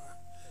you."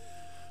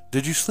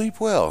 "Did you sleep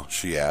well?"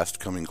 she asked,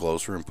 coming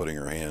closer and putting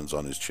her hands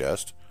on his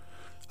chest.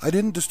 "I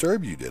didn't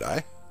disturb you, did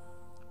I?"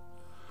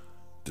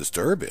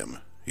 Disturb him,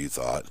 he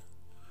thought.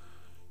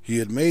 He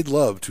had made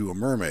love to a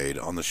mermaid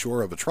on the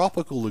shore of a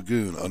tropical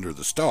lagoon under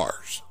the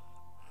stars.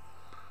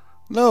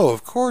 "No,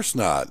 of course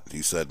not,"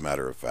 he said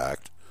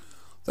matter-of-fact.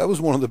 "That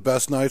was one of the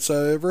best nights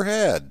I ever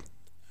had."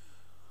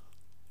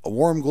 A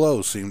warm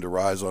glow seemed to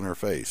rise on her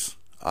face.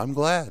 "I'm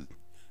glad,"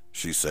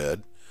 she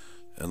said,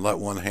 and let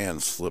one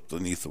hand slip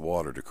beneath the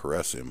water to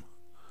caress him.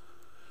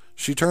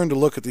 She turned to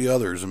look at the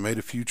others and made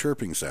a few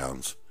chirping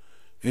sounds.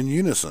 In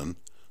unison,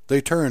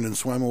 they turned and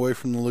swam away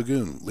from the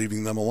lagoon,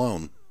 leaving them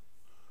alone.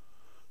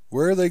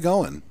 "Where are they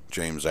going?"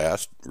 James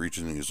asked,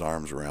 reaching his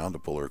arms around to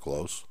pull her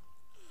close.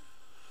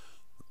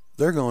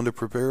 "They're going to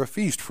prepare a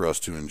feast for us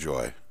to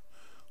enjoy.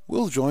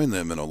 We'll join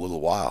them in a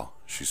little while,"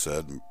 she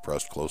said, and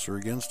pressed closer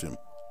against him.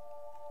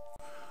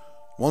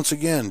 Once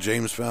again,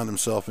 James found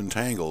himself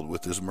entangled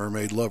with this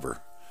mermaid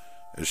lover,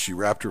 as she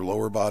wrapped her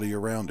lower body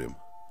around him.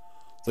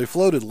 They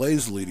floated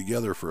lazily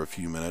together for a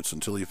few minutes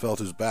until he felt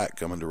his back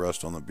coming to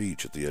rest on the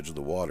beach at the edge of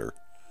the water.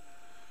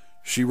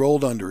 She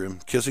rolled under him,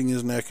 kissing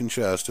his neck and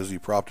chest as he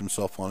propped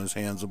himself on his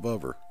hands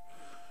above her.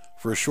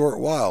 For a short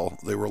while,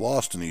 they were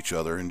lost in each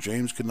other, and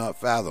James could not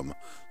fathom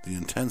the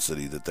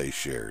intensity that they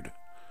shared.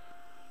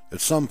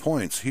 At some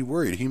points, he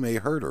worried he may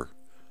hurt her,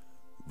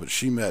 but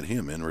she met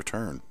him in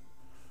return.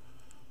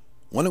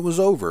 When it was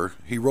over,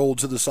 he rolled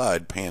to the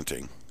side,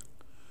 panting.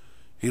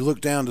 He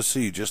looked down to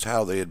see just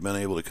how they had been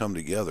able to come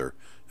together,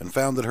 and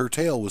found that her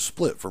tail was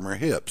split from her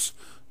hips,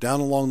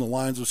 down along the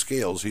lines of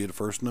scales he had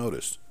first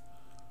noticed.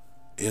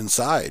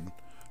 Inside,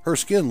 her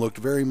skin looked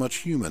very much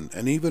human,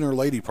 and even her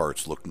lady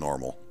parts looked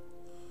normal.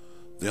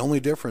 The only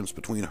difference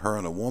between her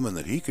and a woman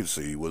that he could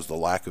see was the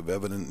lack of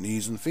evident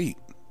knees and feet.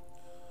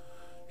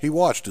 He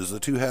watched as the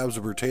two halves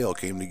of her tail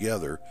came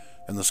together,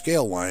 and the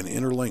scale line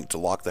interlinked to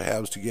lock the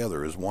halves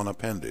together as one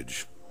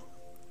appendage.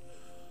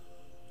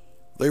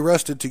 They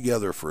rested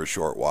together for a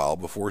short while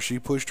before she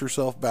pushed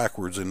herself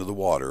backwards into the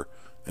water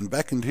and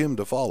beckoned him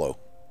to follow.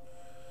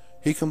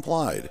 He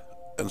complied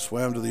and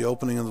swam to the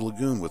opening of the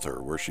lagoon with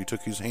her, where she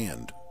took his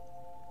hand.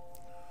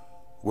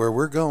 "Where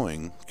we're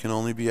going can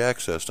only be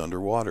accessed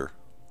underwater.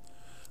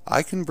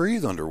 I can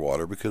breathe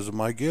underwater because of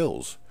my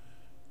gills.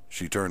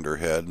 She turned her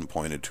head and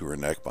pointed to her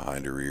neck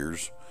behind her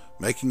ears,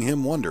 making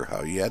him wonder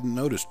how he hadn't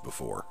noticed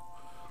before.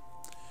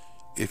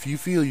 If you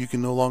feel you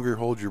can no longer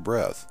hold your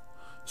breath,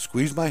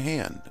 squeeze my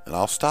hand and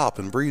I'll stop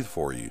and breathe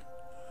for you.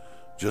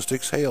 Just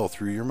exhale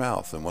through your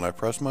mouth, and when I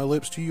press my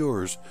lips to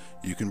yours,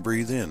 you can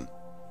breathe in.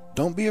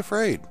 Don't be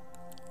afraid.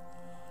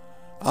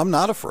 I'm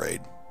not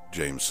afraid,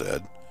 James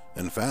said,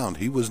 and found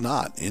he was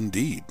not,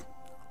 indeed.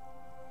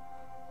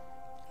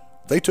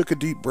 They took a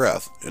deep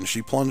breath, and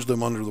she plunged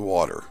them under the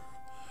water.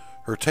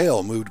 Her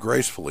tail moved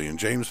gracefully, and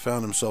James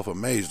found himself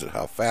amazed at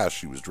how fast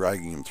she was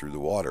dragging him through the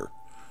water.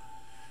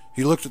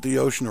 He looked at the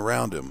ocean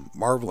around him,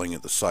 marveling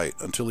at the sight,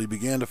 until he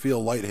began to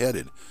feel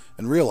lightheaded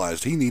and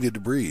realized he needed to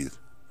breathe.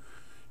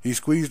 He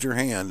squeezed her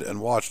hand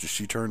and watched as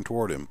she turned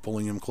toward him,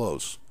 pulling him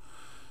close.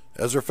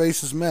 As their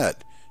faces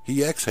met,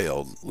 he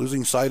exhaled,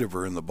 losing sight of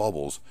her in the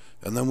bubbles,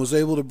 and then was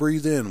able to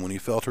breathe in when he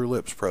felt her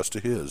lips pressed to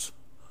his.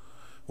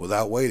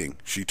 Without waiting,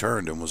 she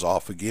turned and was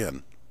off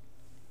again.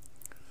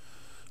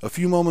 A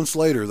few moments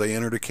later, they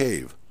entered a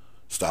cave,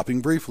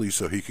 stopping briefly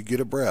so he could get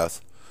a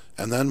breath,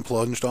 and then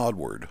plunged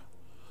onward.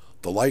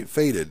 The light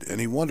faded, and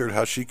he wondered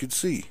how she could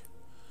see.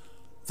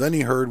 Then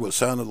he heard what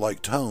sounded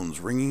like tones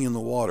ringing in the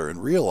water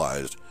and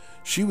realized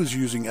she was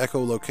using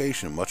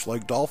echolocation much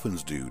like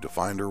dolphins do to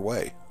find her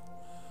way.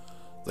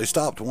 They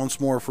stopped once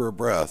more for a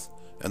breath,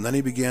 and then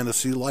he began to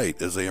see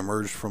light as they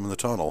emerged from the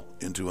tunnel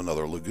into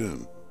another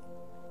lagoon.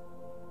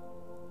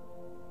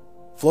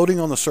 Floating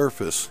on the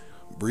surface,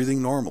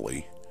 breathing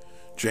normally,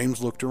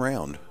 James looked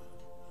around.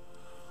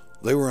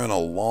 They were in a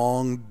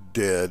long,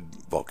 dead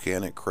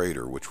volcanic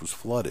crater which was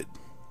flooded.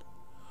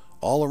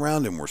 All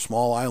around him were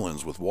small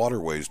islands with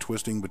waterways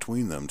twisting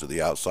between them to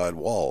the outside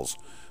walls,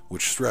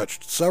 which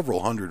stretched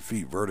several hundred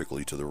feet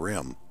vertically to the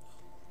rim.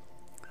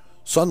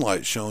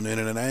 Sunlight shone in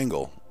at an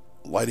angle,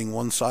 lighting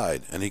one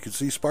side, and he could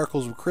see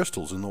sparkles of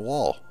crystals in the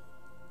wall.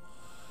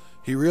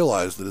 He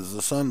realized that as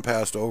the sun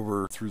passed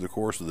over through the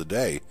course of the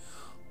day,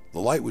 the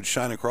light would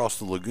shine across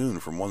the lagoon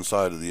from one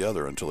side to the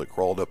other until it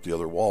crawled up the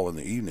other wall in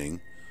the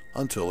evening,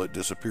 until it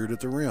disappeared at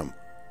the rim.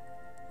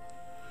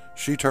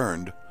 She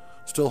turned,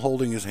 still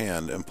holding his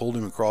hand, and pulled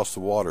him across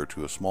the water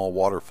to a small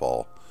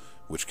waterfall,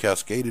 which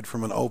cascaded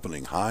from an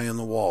opening high in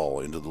the wall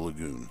into the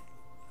lagoon.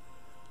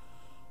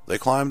 They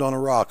climbed on a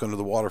rock under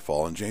the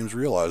waterfall, and James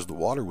realized the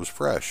water was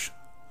fresh.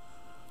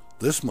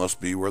 This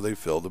must be where they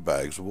filled the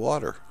bags of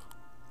water.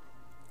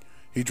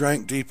 He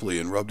drank deeply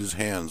and rubbed his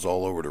hands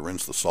all over to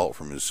rinse the salt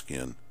from his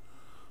skin.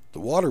 The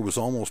water was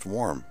almost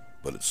warm,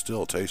 but it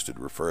still tasted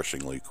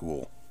refreshingly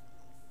cool.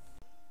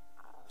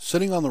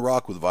 Sitting on the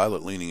rock with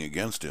Violet leaning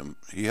against him,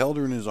 he held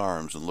her in his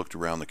arms and looked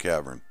around the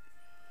cavern.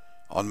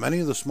 On many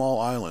of the small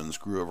islands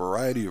grew a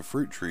variety of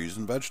fruit trees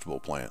and vegetable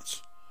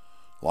plants.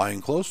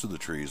 Lying close to the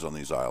trees on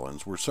these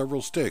islands were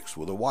several sticks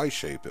with a Y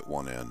shape at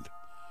one end.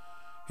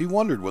 He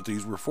wondered what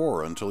these were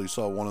for until he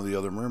saw one of the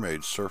other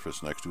mermaids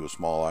surface next to a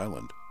small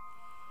island.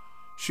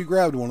 She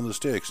grabbed one of the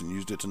sticks and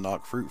used it to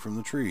knock fruit from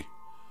the tree.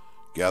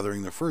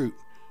 Gathering the fruit,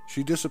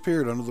 she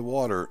disappeared under the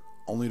water,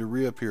 only to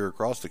reappear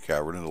across the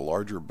cavern at a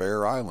larger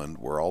bare island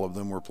where all of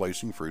them were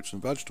placing fruits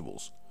and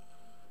vegetables.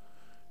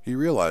 He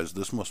realized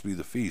this must be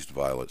the feast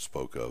Violet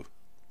spoke of.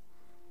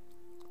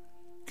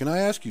 "Can I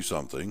ask you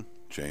something?"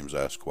 James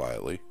asked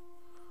quietly.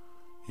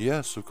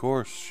 "Yes, of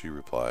course," she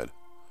replied.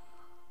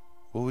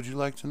 "What would you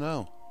like to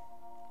know?"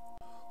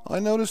 "I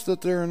noticed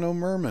that there are no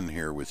mermen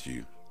here with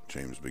you,"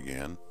 James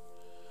began.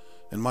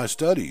 "In my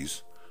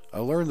studies, I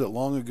learned that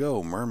long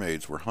ago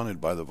mermaids were hunted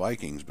by the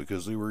Vikings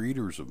because they were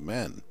eaters of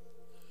men.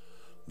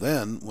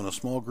 Then, when a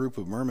small group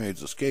of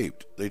mermaids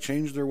escaped, they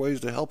changed their ways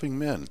to helping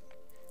men.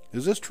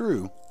 Is this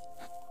true?"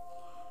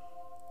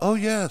 "Oh,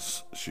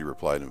 yes," she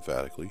replied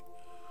emphatically.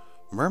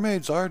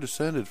 "Mermaids are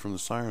descended from the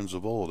sirens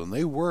of old, and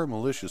they were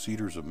malicious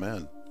eaters of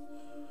men.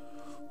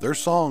 Their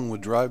song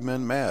would drive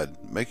men mad,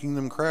 making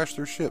them crash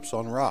their ships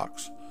on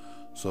rocks,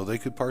 so they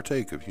could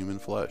partake of human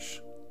flesh.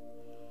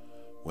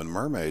 When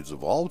mermaids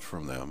evolved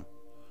from them,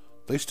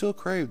 they still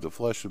craved the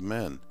flesh of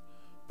men,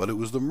 but it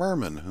was the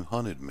mermen who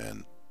hunted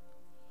men.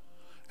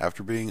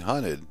 After being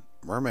hunted,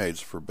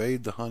 mermaids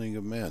forbade the hunting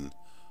of men,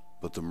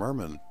 but the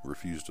mermen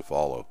refused to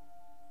follow.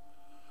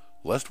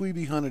 Lest we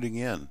be hunted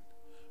again,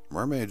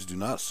 mermaids do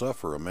not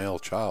suffer a male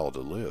child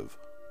to live."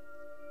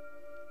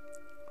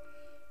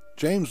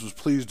 James was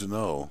pleased to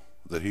know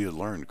that he had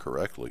learned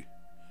correctly.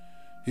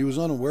 He was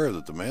unaware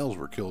that the males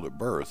were killed at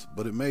birth,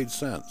 but it made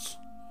sense.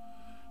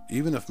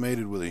 Even if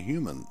mated with a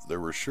human, there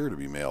were sure to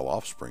be male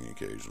offspring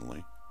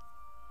occasionally.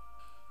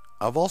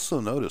 "I've also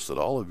noticed that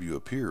all of you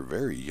appear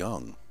very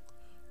young.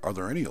 Are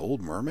there any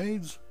old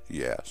mermaids?"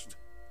 he asked.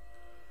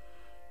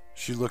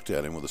 She looked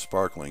at him with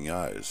sparkling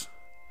eyes.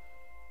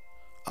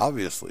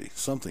 Obviously,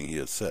 something he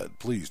had said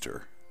pleased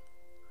her.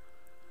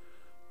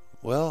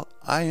 "Well,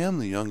 I am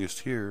the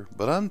youngest here,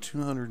 but I'm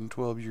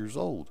 212 years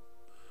old.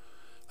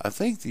 I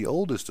think the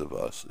oldest of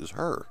us is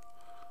her."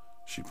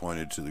 She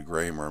pointed to the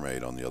gray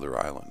mermaid on the other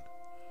island.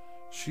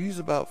 "She's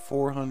about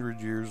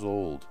 400 years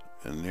old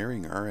and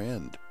nearing her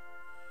end."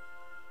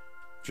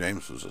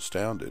 James was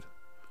astounded.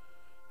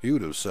 He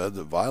would have said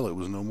that Violet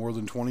was no more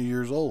than 20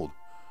 years old,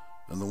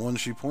 and the one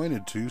she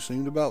pointed to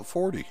seemed about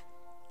 40.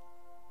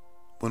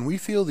 "When we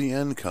feel the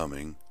end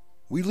coming,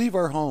 we leave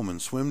our home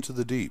and swim to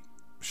the deep,"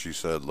 she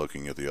said,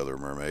 looking at the other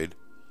mermaid.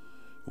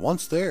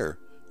 "Once there,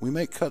 we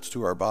make cuts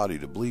to our body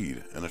to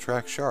bleed and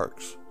attract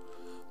sharks.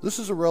 This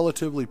is a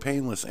relatively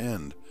painless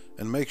end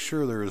and makes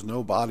sure there is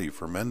no body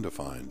for men to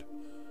find,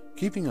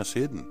 keeping us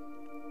hidden."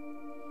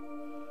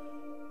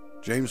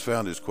 James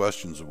found his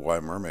questions of why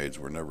mermaids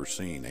were never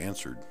seen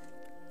answered.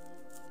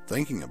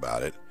 Thinking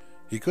about it,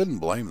 he couldn't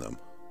blame them.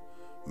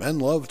 Men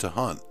love to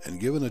hunt, and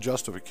given a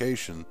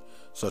justification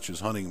such as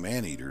hunting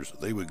man-eaters,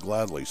 they would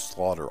gladly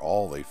slaughter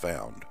all they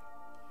found.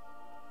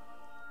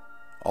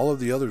 All of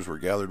the others were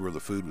gathered where the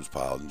food was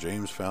piled, and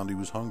James found he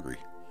was hungry.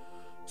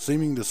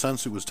 Seeming to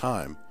sense it was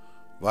time,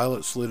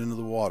 Violet slid into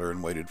the water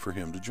and waited for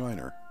him to join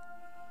her.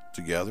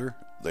 Together,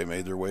 they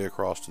made their way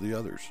across to the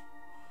others.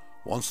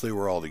 Once they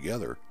were all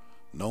together,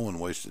 no one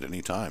wasted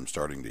any time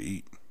starting to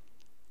eat.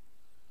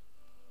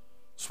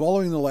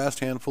 Swallowing the last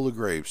handful of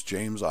grapes,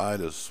 James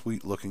eyed a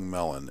sweet-looking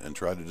melon and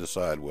tried to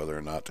decide whether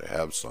or not to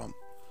have some.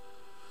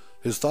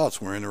 His thoughts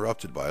were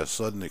interrupted by a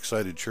sudden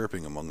excited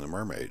chirping among the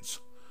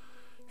mermaids.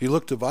 He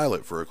looked to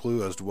Violet for a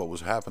clue as to what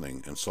was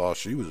happening and saw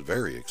she was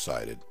very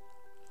excited.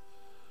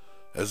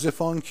 As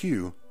if on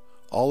cue,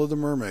 all of the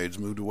mermaids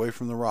moved away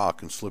from the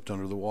rock and slipped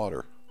under the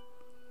water.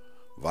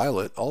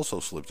 Violet also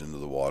slipped into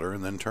the water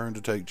and then turned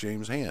to take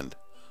James' hand,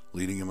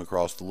 leading him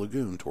across the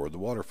lagoon toward the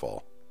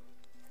waterfall.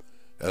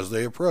 As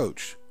they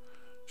approached,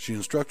 she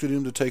instructed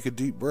him to take a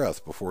deep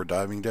breath before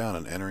diving down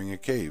and entering a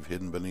cave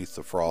hidden beneath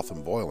the froth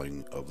and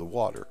boiling of the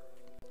water.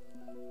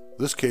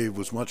 This cave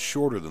was much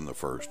shorter than the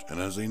first, and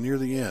as they neared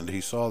the end,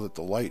 he saw that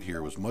the light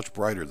here was much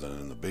brighter than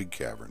in the big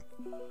cavern.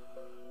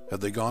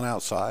 Had they gone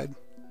outside?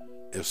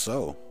 If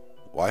so,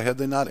 why had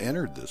they not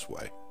entered this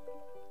way?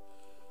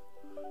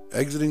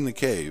 Exiting the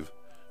cave,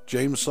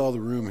 James saw the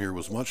room here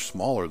was much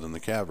smaller than the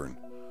cavern.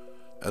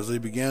 As they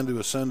began to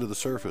ascend to the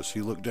surface,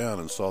 he looked down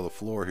and saw the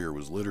floor here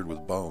was littered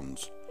with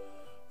bones.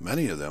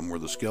 Many of them were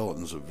the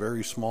skeletons of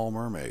very small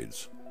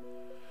mermaids.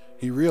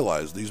 He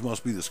realized these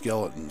must be the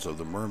skeletons of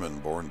the mermen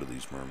born to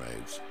these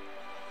mermaids.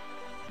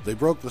 They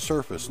broke the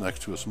surface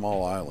next to a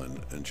small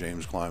island, and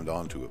James climbed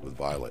onto it with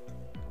Violet.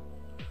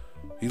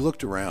 He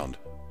looked around.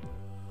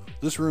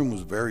 This room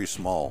was very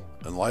small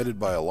and lighted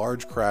by a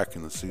large crack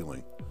in the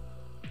ceiling.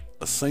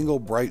 A single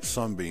bright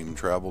sunbeam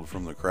traveled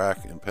from the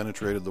crack and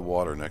penetrated the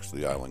water next to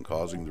the island,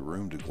 causing the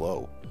room to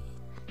glow.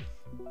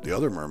 The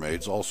other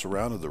mermaids all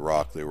surrounded the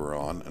rock they were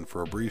on, and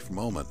for a brief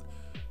moment,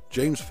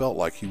 James felt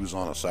like he was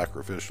on a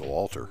sacrificial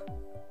altar.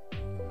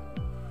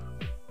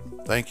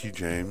 "Thank you,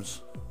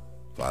 James,"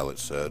 Violet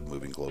said,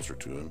 moving closer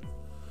to him.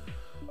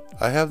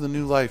 "I have the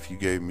new life you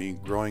gave me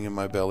growing in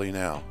my belly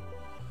now.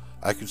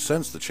 I could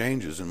sense the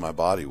changes in my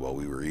body while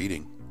we were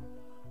eating.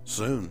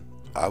 Soon,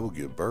 I will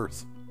give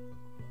birth."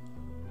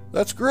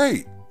 "That's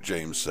great,"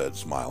 James said,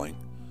 smiling.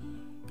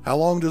 "How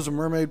long does a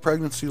mermaid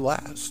pregnancy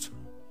last?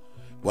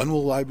 When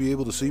will I be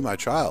able to see my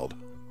child?"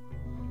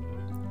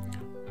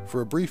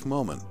 For a brief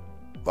moment,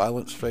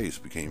 Violet's face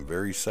became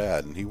very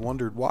sad, and he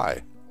wondered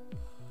why.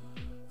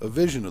 A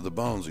vision of the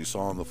bones he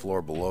saw on the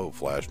floor below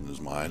flashed in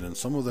his mind, and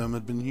some of them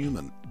had been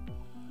human.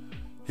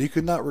 He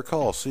could not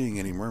recall seeing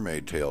any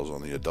mermaid tails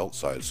on the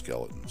adult-sized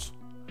skeletons.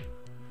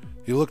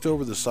 He looked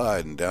over the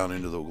side and down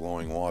into the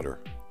glowing water.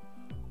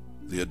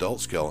 The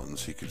adult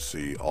skeletons he could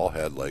see all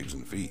had legs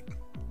and feet.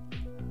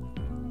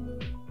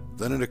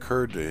 Then it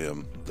occurred to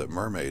him that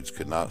mermaids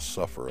could not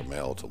suffer a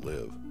male to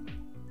live.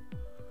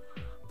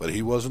 But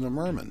he wasn't a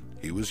merman,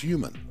 he was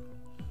human.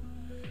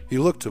 He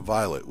looked to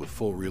Violet with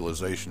full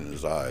realization in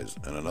his eyes,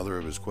 and another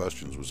of his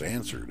questions was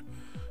answered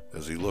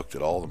as he looked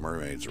at all the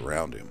mermaids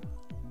around him.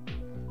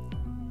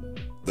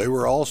 They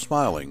were all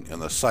smiling,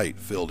 and the sight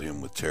filled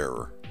him with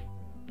terror.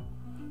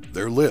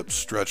 Their lips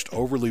stretched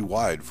overly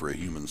wide for a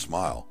human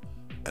smile,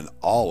 and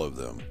all of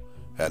them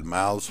had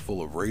mouths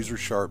full of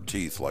razor-sharp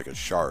teeth like a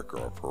shark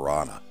or a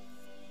piranha.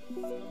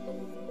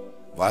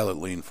 Violet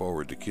leaned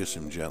forward to kiss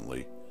him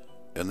gently,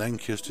 and then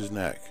kissed his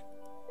neck.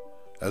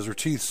 As her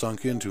teeth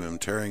sunk into him,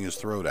 tearing his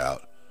throat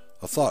out,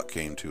 a thought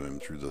came to him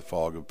through the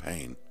fog of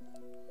pain.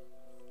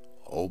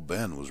 Old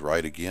Ben was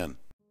right again.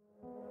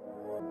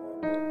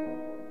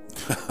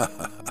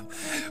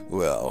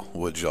 Well,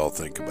 what'd y'all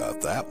think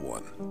about that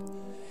one?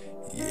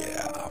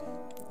 Yeah,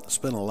 I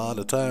spent a lot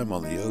of time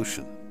on the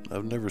ocean.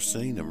 I've never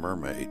seen a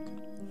mermaid.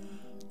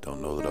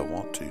 Don't know that I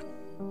want to.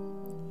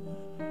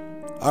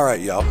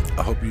 Alright, y'all,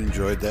 I hope you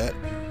enjoyed that.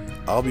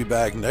 I'll be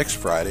back next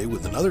Friday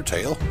with another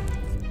tale,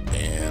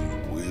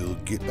 and we'll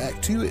get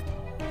back to it.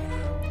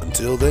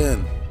 Until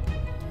then,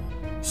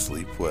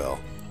 sleep well.